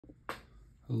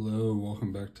Hello,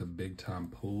 welcome back to Big Time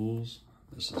Pools.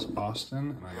 This is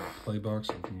Austin, and I got a play box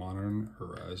of Modern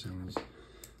Horizons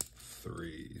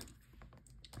 3.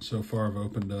 So far, I've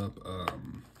opened up,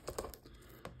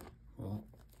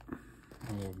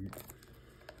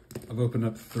 I've opened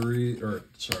up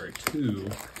two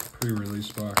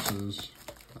pre-release boxes.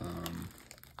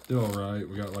 Did all right.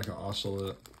 We got like an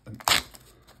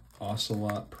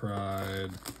Ocelot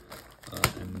Pride,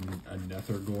 and a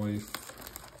Nethergoyf.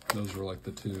 Those were like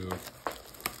the two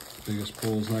biggest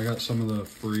pulls, and I got some of the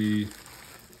free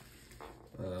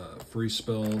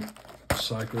spell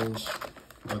cycles,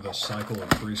 or the cycle of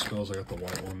free spells. I got the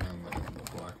white one and the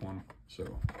black one.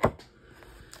 So,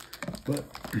 but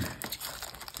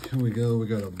here we go. We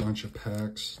got a bunch of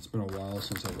packs. It's been a while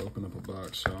since I've opened up a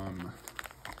box, so I'm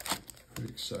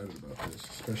pretty excited about this,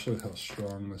 especially how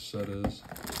strong this set is.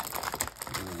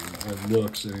 It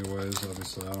looks, anyways.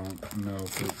 Obviously, I don't know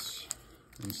if it's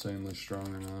insanely strong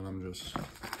or not. I'm just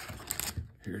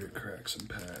here to crack some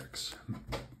packs.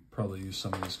 Probably use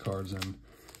some of these cards in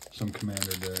some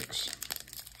commander decks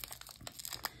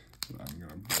that I'm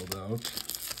gonna build out.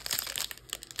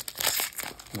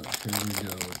 But here we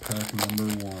go, pack number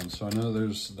 1. So I know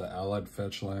there's the allied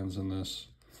fetch lands in this.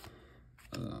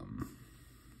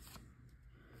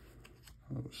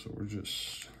 So we're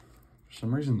just, for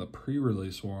some reason the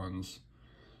pre-release ones,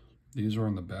 these were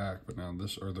in the back, but now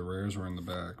the rares were in the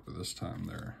back, but this time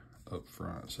they're up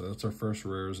front. So that's our first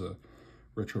rare, is a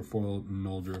Retrofoil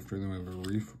Null Drifter. Then we have a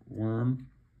Reef Worm,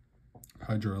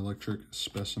 Hydroelectric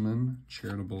Specimen,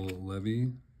 Charitable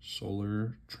Levy,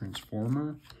 Solar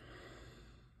Transformer,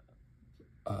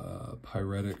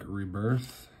 Pyretic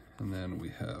Rebirth, and then we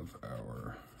have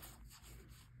our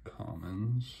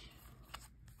commons.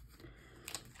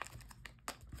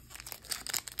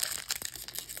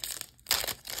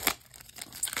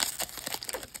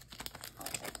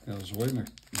 I was waiting a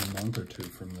month or two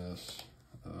from this.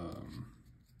 So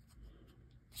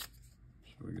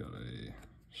we got a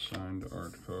signed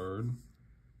art card.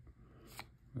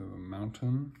 We have a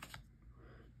Mountain,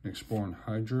 Nyxborn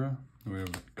Hydra. We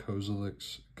have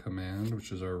Kozilek's Command,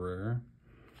 which is our rare.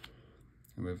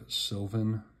 And we have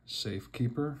Sylvan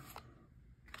Safekeeper,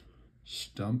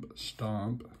 Stomp,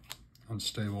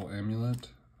 Unstable Amulet,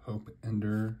 Hope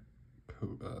Ender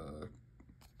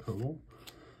Koval.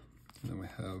 And then we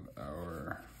have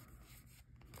our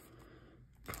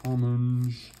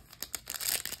commons.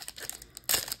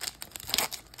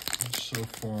 So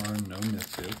far, no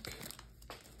mythic.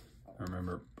 I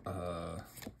remember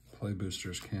play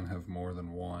boosters can have more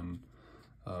than one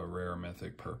rare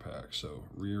mythic per pack. So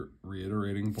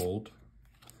Reiterating Bolt.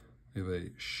 We have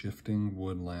a Shifting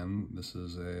Woodland. This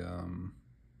is a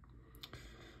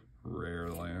rare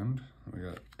land. We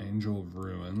got Angel of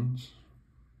Ruins,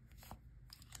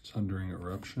 Sundering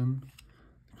Eruption,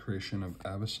 Creation of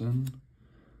Avacyn,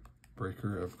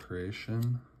 Breaker of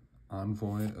Creation,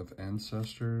 Envoy of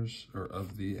Ancestors, or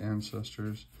of the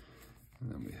Ancestors,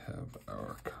 and then we have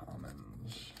our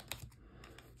commons.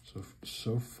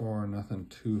 So far, nothing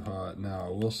too hot. Now, I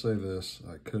will say this,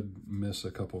 I could miss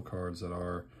a couple cards that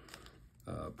are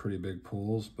pretty big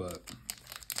pulls, but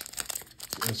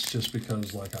it's just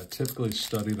because, like, I typically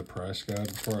study the price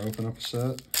guide before I open up a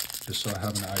set, just so I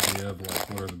have an idea of, like,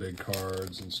 what are the big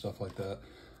cards and stuff like that.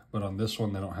 But on this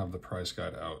one, they don't have the price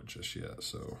guide out just yet,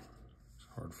 so it's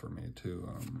hard for me to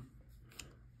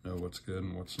know what's good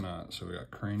and what's not. So we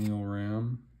got Cranial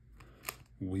Ram,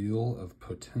 Wheel of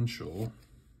Potential,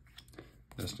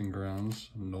 Nesting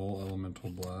Grounds, Null Elemental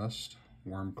Blast,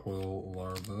 Wormcoil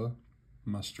Larva,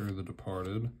 Muster the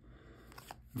Departed,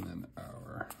 and then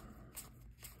our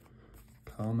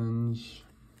commons.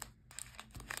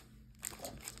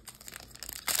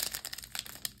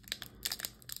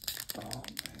 Oh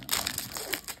man, I'm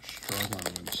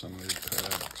struggling with some of these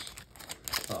packs.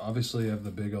 Obviously, you have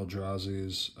the big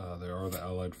Eldrazi's. There are the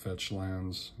allied fetch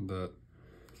lands that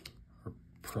are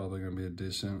probably going to be a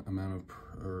decent amount of,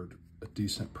 or a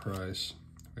decent price.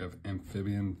 We have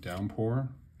Amphibian Downpour,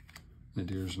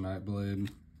 Nadir's Nightblade,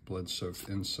 Blood-Soaked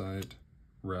Insight,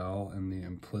 Ral and the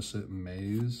Implicit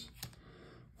Maze,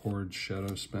 Horde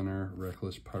Shadow Spinner,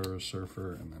 Reckless Pyro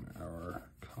Surfer, and then our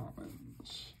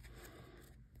commons.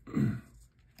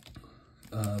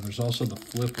 There's also the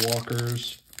Flip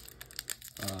Walkers.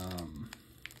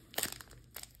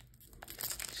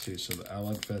 Let's see, so the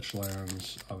allied fetch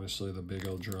lands, obviously the big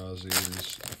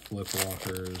Eldrazi's, the Flip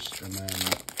Walkers, and then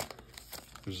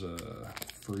there's a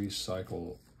free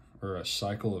cycle, or a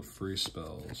cycle of free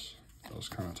spells I was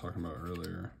kind of talking about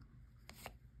earlier.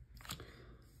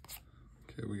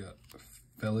 Okay, we got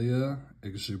Felia,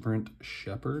 Exuberant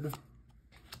Shepherd,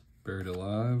 Buried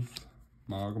Alive,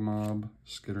 Mogmob,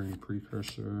 Skittering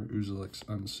Precursor, Oozalix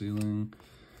Unsealing,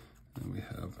 and we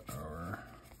have our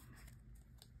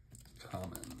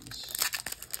commons.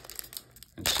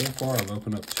 And so far I've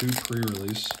opened up 2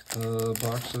 pre-release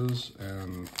boxes,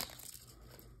 and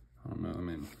I don't know, I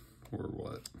mean, we're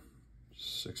what,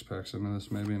 6 packs into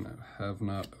this maybe, and I have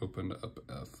not opened up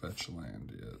a Fetch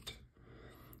Land yet.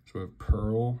 So we have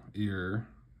Pearl Ear,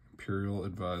 Imperial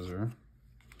Advisor,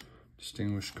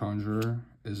 Distinguished Conjurer,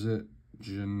 Is It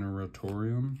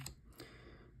Generatorium,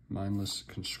 Mindless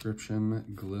Conscription,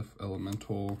 Glyph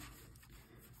Elemental,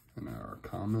 and our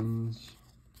commons.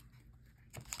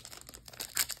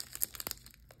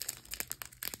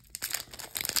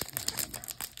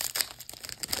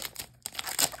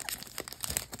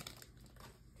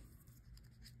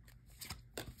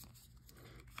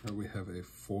 Here we have a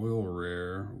foil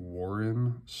rare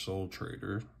Warren Soul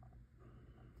Trader.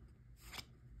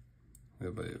 We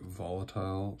have a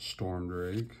Volatile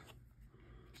Stormdrake,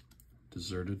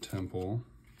 Deserted Temple,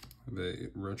 we have a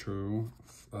Retro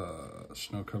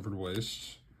Snow-Covered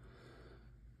Wastes,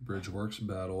 Bridgeworks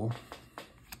Battle,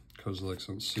 Kozilek's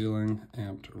Unsealing,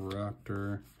 Amped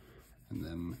Raptor, and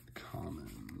then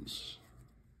commons.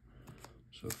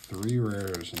 So 3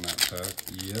 rares in that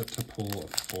pack, yet to pull a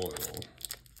foil.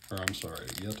 Or I'm sorry,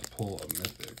 yet to pull a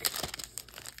mythic.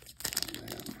 Oh,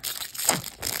 man.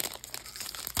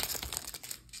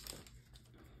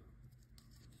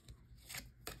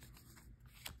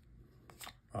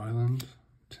 Island,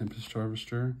 Tempest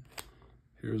Harvester.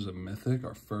 Here's a mythic,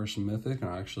 our first mythic, and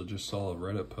I actually just saw a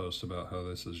Reddit post about how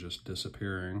this is just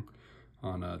disappearing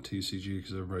on TCG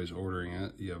because everybody's ordering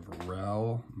it. You have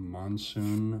Ral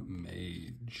Monsoon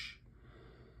Mage,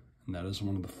 and that is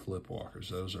one of the flip walkers.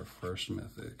 That was our first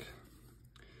mythic.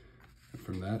 And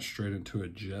from that, straight into a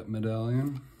Jet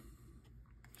Medallion.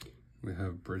 We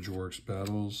have Bridgeworks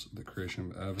Battles, The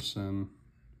Creation of Avacyn,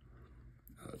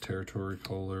 Territory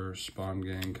Kohler, Spawn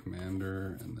Gang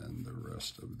Commander, and then the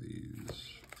rest of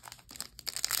these.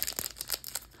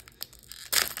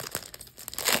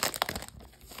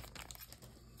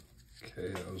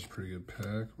 Okay, that was a pretty good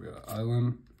pack. We got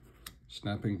Island,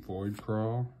 Snapping Void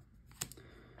Crawl.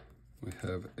 We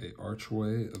have a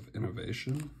Archway of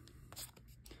Innovation.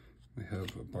 We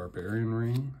have a Barbarian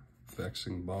Ring,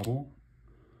 Vexing Bauble,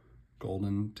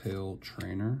 Golden Tail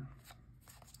Trainer,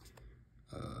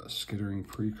 Skittering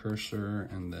Precursor,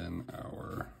 and then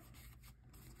our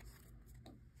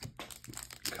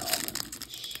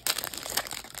commons.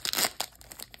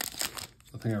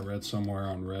 I think I read somewhere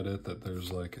on Reddit that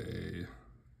there's like a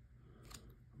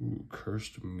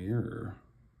Cursed Mirror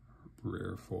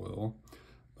rare foil,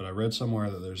 but I read somewhere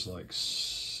that there's like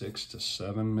 6 to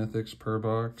 7 mythics per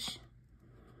box.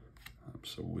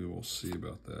 So we will see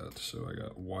about that. So I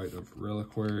got White of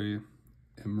Reliquary,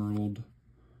 Emerald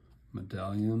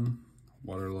Medallion,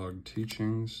 Waterlogged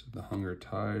Teachings, The Hunger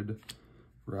Tide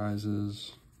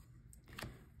Rises.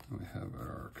 And we have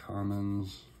our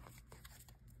commons.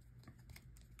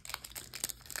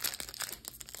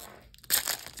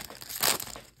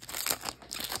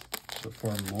 So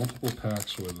far, multiple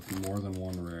packs with more than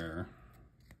 1 rare.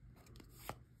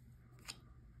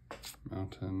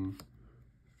 Mountain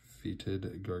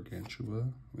Fetid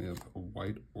Gargantua. We have a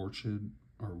White Orchid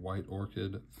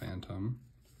Phantom.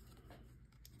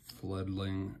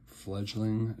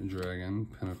 Fledgling Dragon,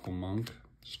 Pinnacle Monk,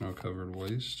 Snow-Covered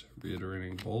Waste,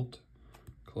 Reiterating Bolt,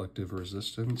 Collective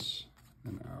Resistance,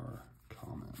 and our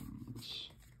commons.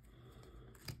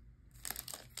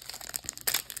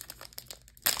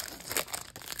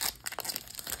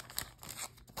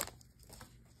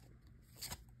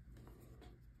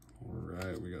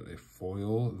 Alright, we got a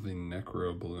foil, the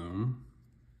Necrobloom.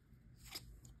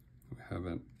 We have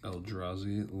an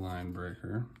Eldrazi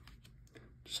Linebreaker,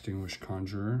 Distinguished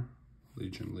Conjurer,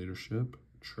 Legion Leadership,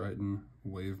 Triton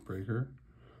Wavebreaker,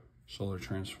 Solar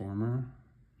Transformer,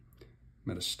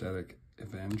 Metastatic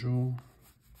Evangel,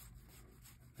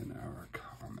 and our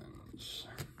commons.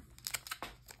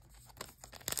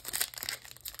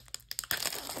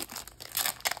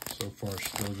 So far,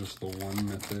 still just the 1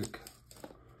 mythic.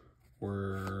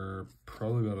 We're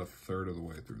probably about 1/3 of the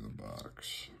way through the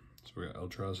box. So we got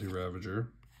Eldrazi Ravager,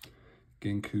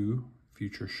 Ginkgo,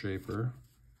 Future Shaper,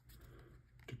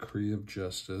 Decree of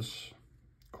Justice,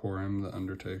 Korim the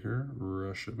Undertaker,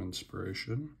 Rush of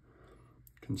Inspiration,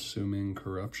 Consuming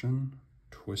Corruption,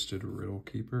 Twisted Riddle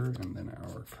Keeper, and then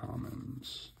our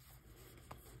commons.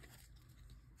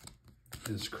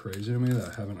 It's crazy to me that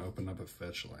I haven't opened up a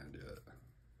Fetch Land yet.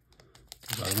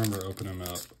 I remember opening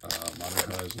up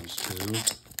Modern Horizons 2,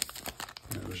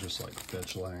 and it was just like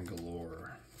Fetch Land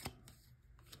galore.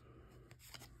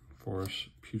 Force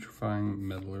Putrefying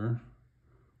Meddler,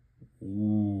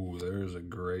 Ooh, there's a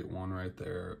great one right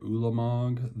there.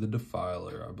 Ulamog the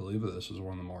Defiler. I believe that this is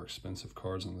one of the more expensive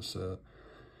cards in the set.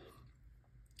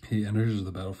 He enters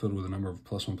the battlefield with a number of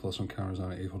 +1/+1 counters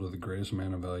on it equal to the greatest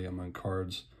mana value among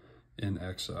cards in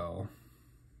exile.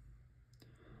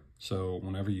 So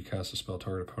whenever you cast a spell,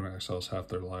 target opponent exiles half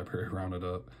their library rounded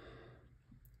up.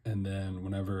 And then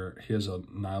whenever he has a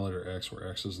Annihilator X, where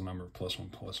X is the number of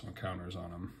 +1/+1 counters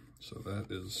on him. So that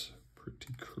is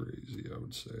pretty crazy, I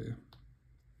would say.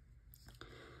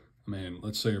 I mean,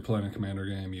 let's say you're playing a Commander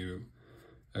game, you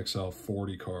exile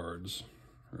 40 cards,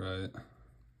 right?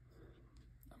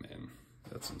 I mean,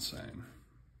 that's insane.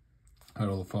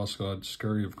 Idol of the False God,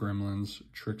 Scurry of Gremlins,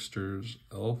 Trickster's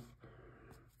Elf.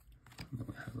 And then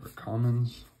we have our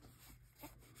commons.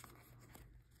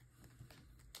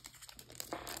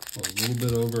 Well, a little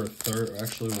bit over a third.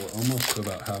 Actually, we're almost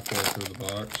about halfway through the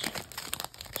box.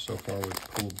 So far,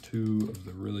 we've pulled 2 of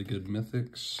the really good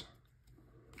mythics.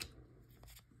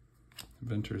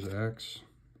 Inventor's Axe.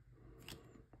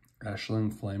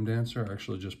 Ashling Flame Dancer. I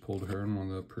actually just pulled her in one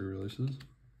of the pre-releases.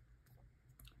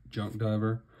 Junk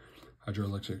Diver.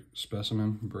 Hydroelectric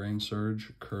Specimen. Brain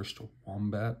Surge. Cursed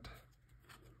Wombat.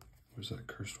 Was that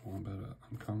Cursed Wombat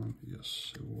uncommon?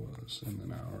 Yes, it was. And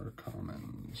then our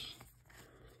commons.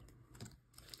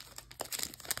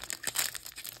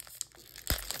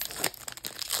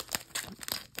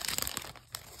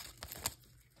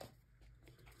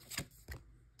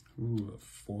 Ooh, a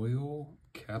foil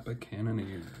Kappa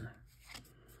Cannoneer.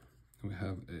 We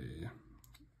have a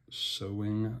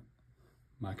Sowing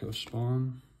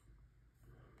Mycospawn.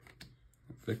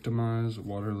 Victimize,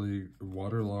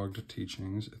 Waterlogged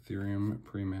Teachings, Ethereum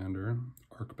Premander,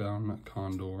 Arcbound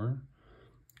Condor,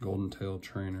 Golden Tail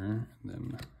Trainer, and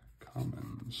then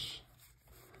commons.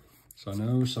 So I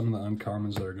know some of the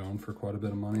uncommons that are going for quite a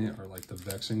bit of money are like the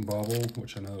Vexing Bauble,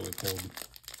 which I know we pulled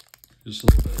just a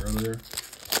little bit earlier.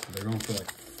 They're going for like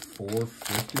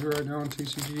 $450 right now on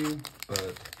TCG,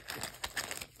 but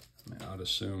I mean, I'd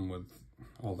assume with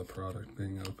all the product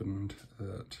being opened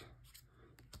that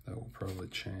will probably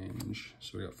change.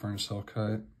 So we got Furnace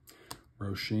Hellkite,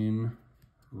 Roshin,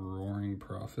 Roaring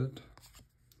Prophet,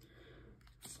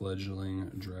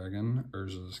 Fledgling Dragon,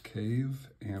 Urza's Cave,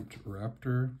 Amped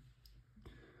Raptor,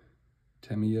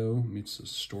 Temio meets the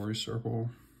Story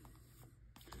Circle,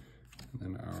 and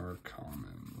then our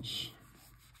commons.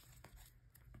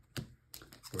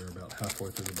 We're about halfway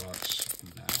through the box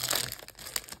now.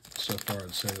 So far,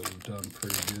 I'd say that we've done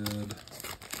pretty good.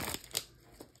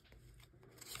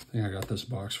 I think I got this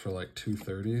box for like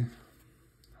 $230.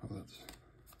 Oh,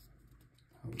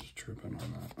 I was tripping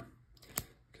on that.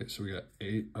 Okay, so we got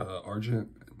 8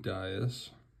 Argent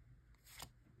Dais,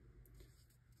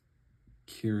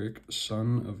 Keurig,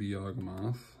 Son of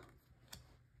Yawgmoth.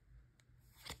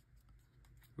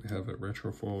 We have a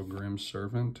Retrofoil Grim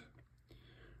Servant,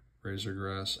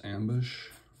 Razorgrass Ambush,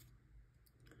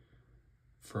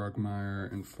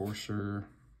 Frogmire Enforcer,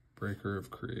 Breaker of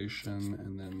Creation,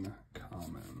 and then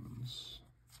commons.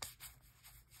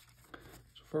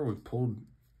 So far we've pulled,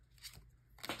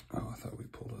 oh, I thought we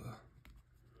pulled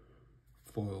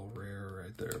a foil rare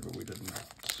right there, but we did not.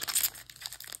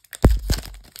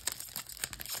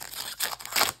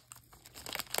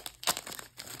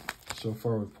 So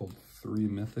far we've pulled 3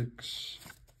 mythics.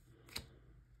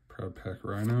 Proud Pack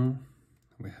Rhino.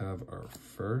 We have our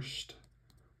first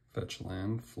fetch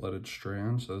land, Flooded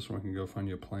Strand. So this one can go find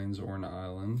you a plains or an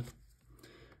island.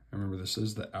 And remember, this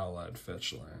is the allied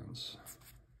fetch lands.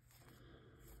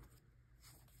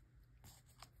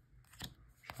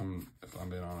 If I'm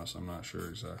being honest, I'm not sure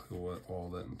exactly what all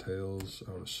that entails.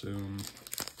 I would assume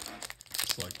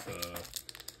it's like the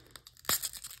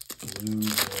blue,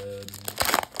 red,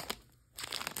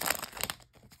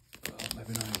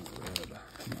 maybe not even red,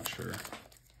 I'm not sure.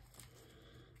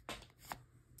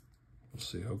 We'll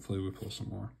see, hopefully we pull some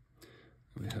more.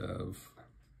 We have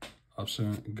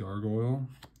Obstinate Gargoyle,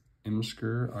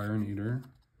 Imsker, Iron Eater,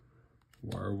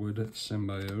 Wirewood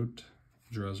Symbiote,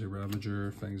 Drowsy Ravager,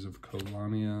 Fangs of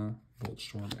Kolania,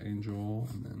 Boltstorm Angel,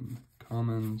 and then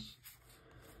commons.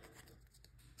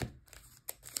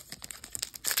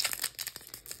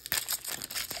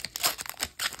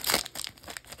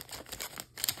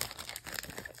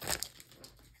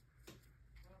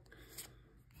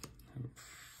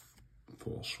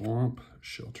 Full Swamp,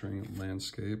 Sheltering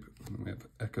Landscape, and then we have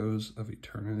Echoes of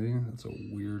Eternity. That's a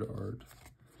weird art.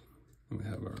 And we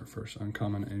have our first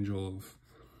uncommon Angel of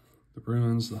the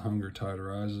Ruins, The Hunger Tide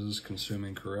Rises,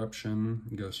 Consuming Corruption,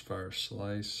 Ghostfire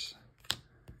Slice,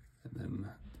 and then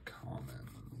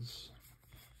commons.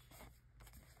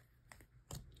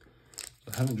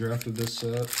 I haven't drafted this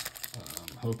set.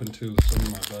 hoping to with some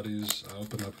of my buddies. I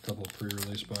opened up a couple of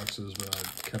pre-release boxes, but I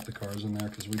kept the cards in there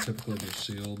because we typically do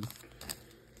sealed.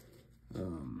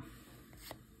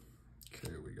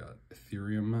 Okay, we got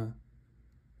Ethereum.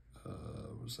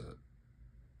 What was that?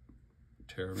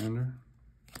 Terramander.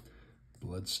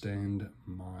 Bloodstained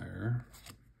Mire.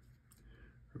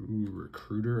 Ooh,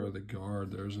 Recruiter of the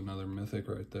Guard. There's another mythic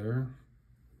right there.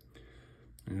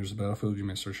 And here's the battlefield. You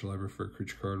may search your library for a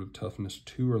creature card with toughness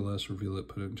 2 or less. Reveal it,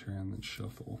 put it into your hand, then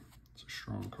shuffle. It's a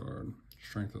strong card.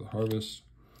 Strength of the Harvest.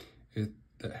 It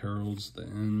that heralds the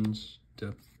ends.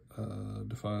 Depth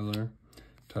Defiler.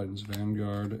 Titan's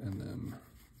Vanguard. And then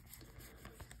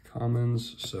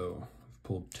commons. So I've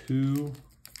pulled 2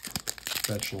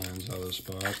 fetch lands out of this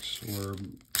box. We're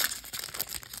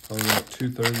probably about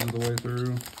 2/3 of the way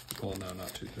through. Well, no,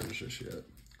 not 2/3 just yet.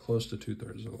 Close to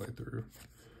 2/3 of the way through.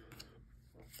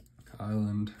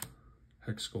 Island,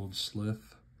 Hexgold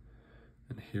Slith,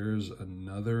 and here's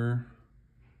another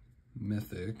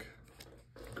mythic,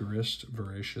 Grist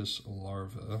Voracious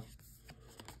Larva.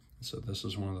 So this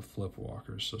is one of the flip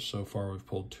walkers. So far we've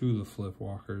pulled 2 of the flip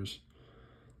walkers,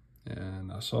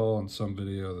 and I saw in some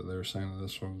video that they were saying that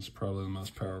this one's probably the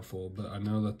most powerful, but I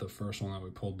know that the first one that we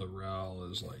pulled, the Ral,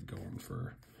 is like going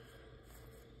for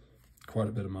quite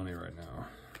a bit of money right now.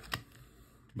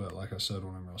 But like I said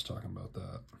whenever I was talking about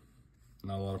that,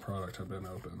 not a lot of product have been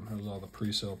open. There's all the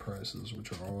pre-sale prices,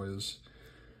 which are always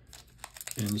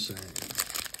insane.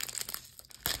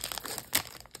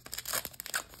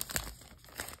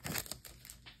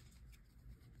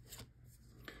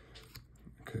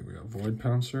 Okay, we got Void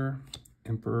Pouncer,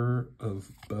 Emperor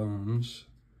of Bones,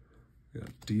 we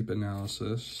got Deep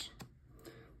Analysis,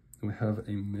 and we have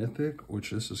a mythic,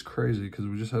 which this is crazy because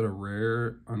we just had a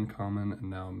rare, uncommon, and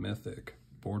now a mythic.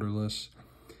 Borderless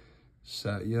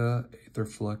Satya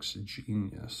Aetherflux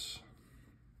Genius.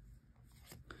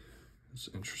 It's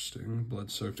interesting.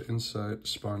 Blood-Soaked Insight,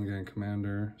 Spawn Gang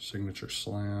Commander, Signature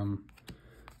Slam.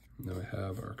 And then we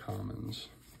have our commons.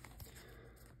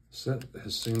 Set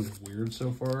has seemed weird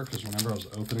so far because whenever I was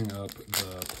opening up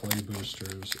the play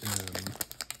boosters in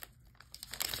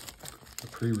the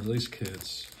pre-release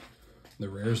kits, the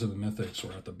rares of the mythics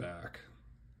were at the back.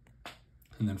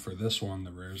 And then for this one,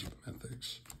 the rares of the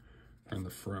mythics are in the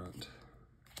front.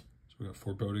 So we got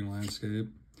Foreboding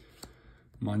Landscape,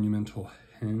 Monumental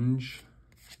Hinge,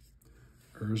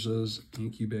 Urza's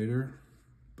Incubator.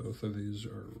 Both of these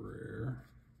are rare.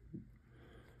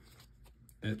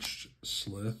 Etched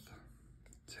Slith,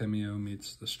 Temio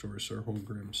meets the Story Circle,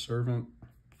 Grim Servant,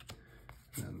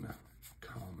 and then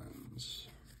commons.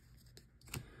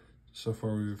 So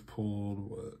far we've pulled,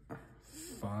 what,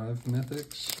 5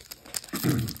 mythics?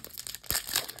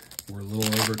 We're a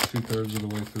little over 2/3 of the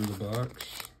way through the box.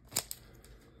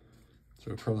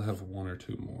 So we probably have 1 or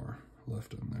 2 more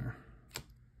left in there.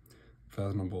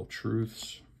 Fathomable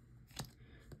Truths,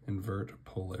 Invert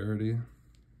Polarity,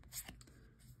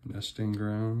 Nesting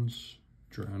Grounds,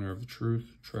 Drowner of the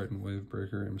Truth, Triton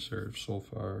Wavebreaker, Emissary of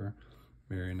Soulfire,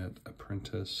 Marionette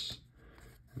Apprentice,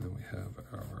 and then we have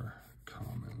our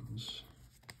commons.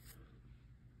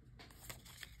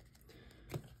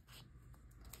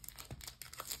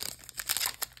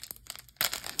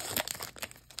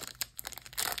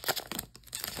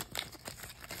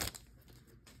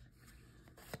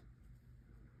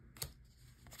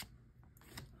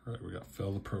 All right, we got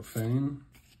Fell the Profane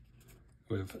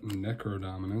with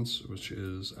Necrodominance, which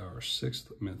is our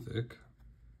 6th mythic.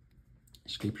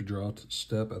 Escape your draw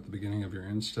step at the beginning of your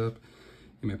end step.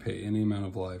 You may pay any amount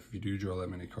of life if you do draw that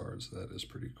many cards. That is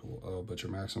pretty cool. Oh, but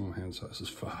your maximum hand size is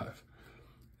 5.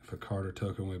 If a card or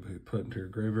token will be put into your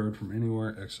graveyard from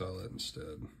anywhere, exile it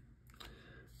instead.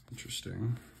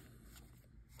 Interesting.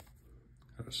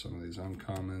 Some of these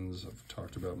uncommons. I've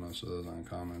talked about most of those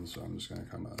uncommons, so I'm just going to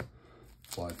kind of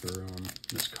fly through them.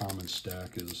 This common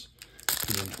stack is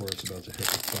getting to where it's about to hit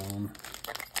the phone.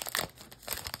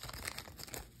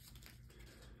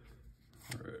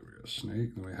 Alright, we got a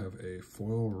snake, and we have a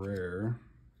foil rare,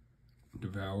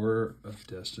 Devourer of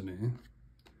Destiny.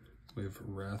 We have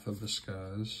Wrath of the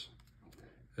Skies,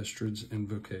 Estrid's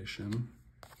Invocation.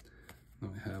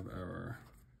 Then we have our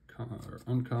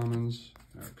uncommons,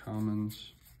 our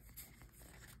commons.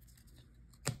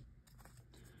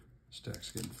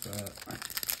 Stack's getting fat.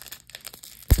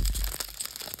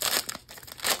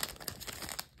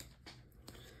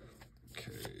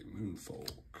 Okay, Moonfolk,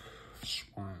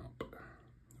 Swamp.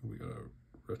 We got a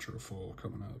retro foil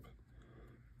coming up.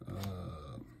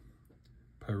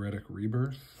 Pyretic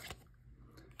Rebirth,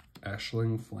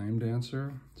 Ashling Flame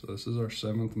Dancer. So this is our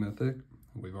 7th mythic.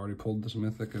 We've already pulled this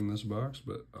mythic in this box,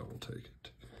 but I will take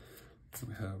it.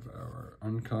 We have our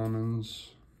uncommons,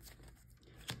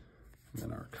 And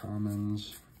then our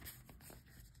commons.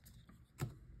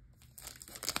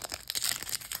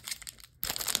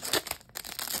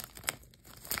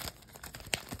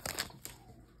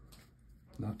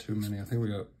 Not too many. I think we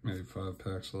got maybe 5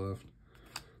 packs left.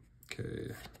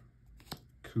 Okay.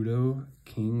 Kudo,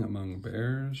 King Among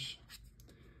Bears.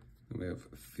 Then we have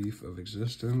Thief of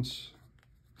Existence.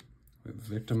 We have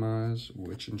Victimize,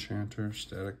 Witch Enchanter,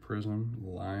 Static Prism,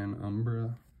 Lion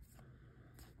Umbra.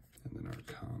 And then our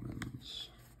commons.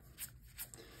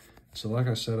 So like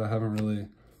I said, I haven't really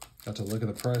got to look at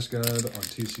the price guide on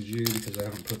TCG because I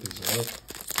haven't put these up.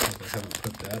 I haven't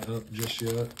put that up just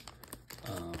yet.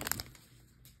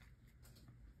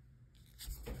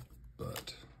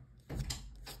 But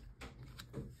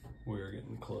we're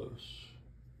getting close.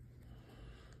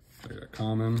 We got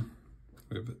common.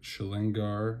 We have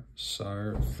Shalingar,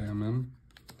 Sire Famine.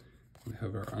 We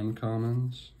have our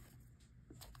uncommons.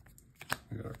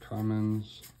 We got our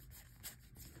commons.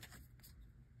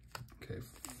 Okay,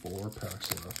 4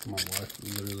 packs left. My wife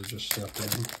literally just stepped in,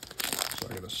 so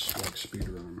I gotta like speed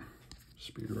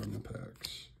run the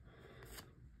packs.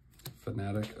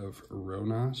 Fanatic of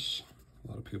Ronas. A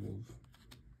lot of people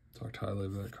have talked highly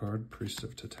of that card. Priest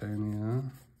of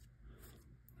Titania.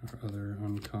 Our other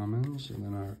uncommons, and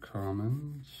then our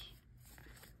commons.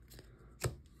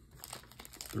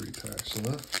 3 packs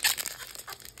left.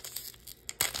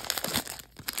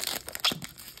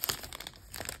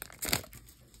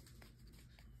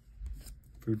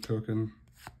 Food token.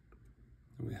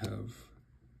 And we have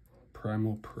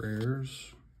Primal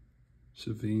Prayers,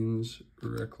 Savine's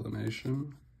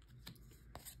Reclamation,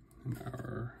 and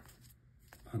our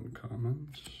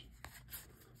uncommons.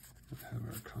 We have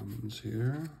our commons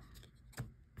here.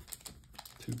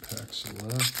 2 packs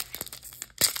left.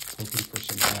 Hoping for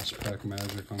some last pack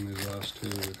magic on these last 2.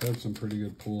 We've had some pretty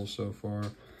good pulls so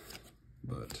far,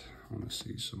 but I want to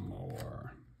see some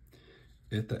more.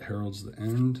 It That Heralds the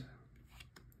End.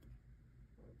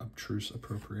 Obtruse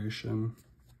Appropriation.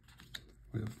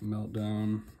 We have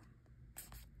Meltdown.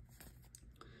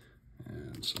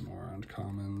 And some more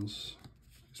uncommons.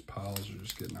 These piles are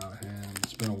just getting out of hand.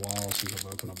 It's been a while since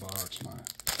I've opened a box.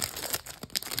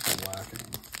 I'm lacking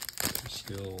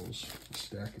skills,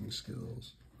 stacking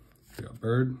skills. We got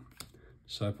Bird,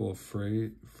 Disciple of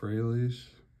Freyles.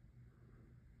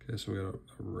 Okay, so we got a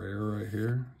rare right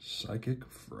here. Psychic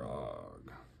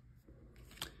Frog.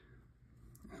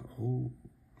 Oh,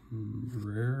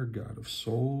 rare God of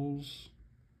Souls.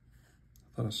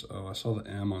 I saw the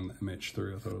M on the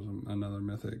MH3. I thought it was another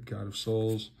mythic. God of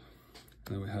Souls.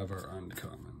 And then we have our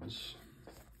uncommons.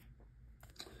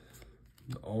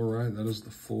 All right, that is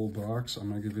the full box. I'm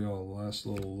gonna give you all a last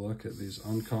little look at these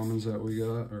uncommons that we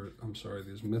got, or I'm sorry,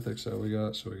 these mythics that we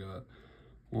got. So we got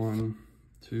 1,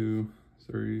 2,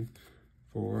 3,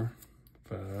 4,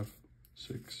 5,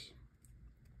 6,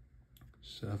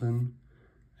 7,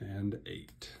 and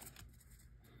 8.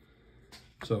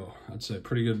 So I'd say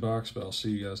pretty good box, but I'll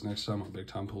see you guys next time on Big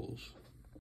Time Pulls.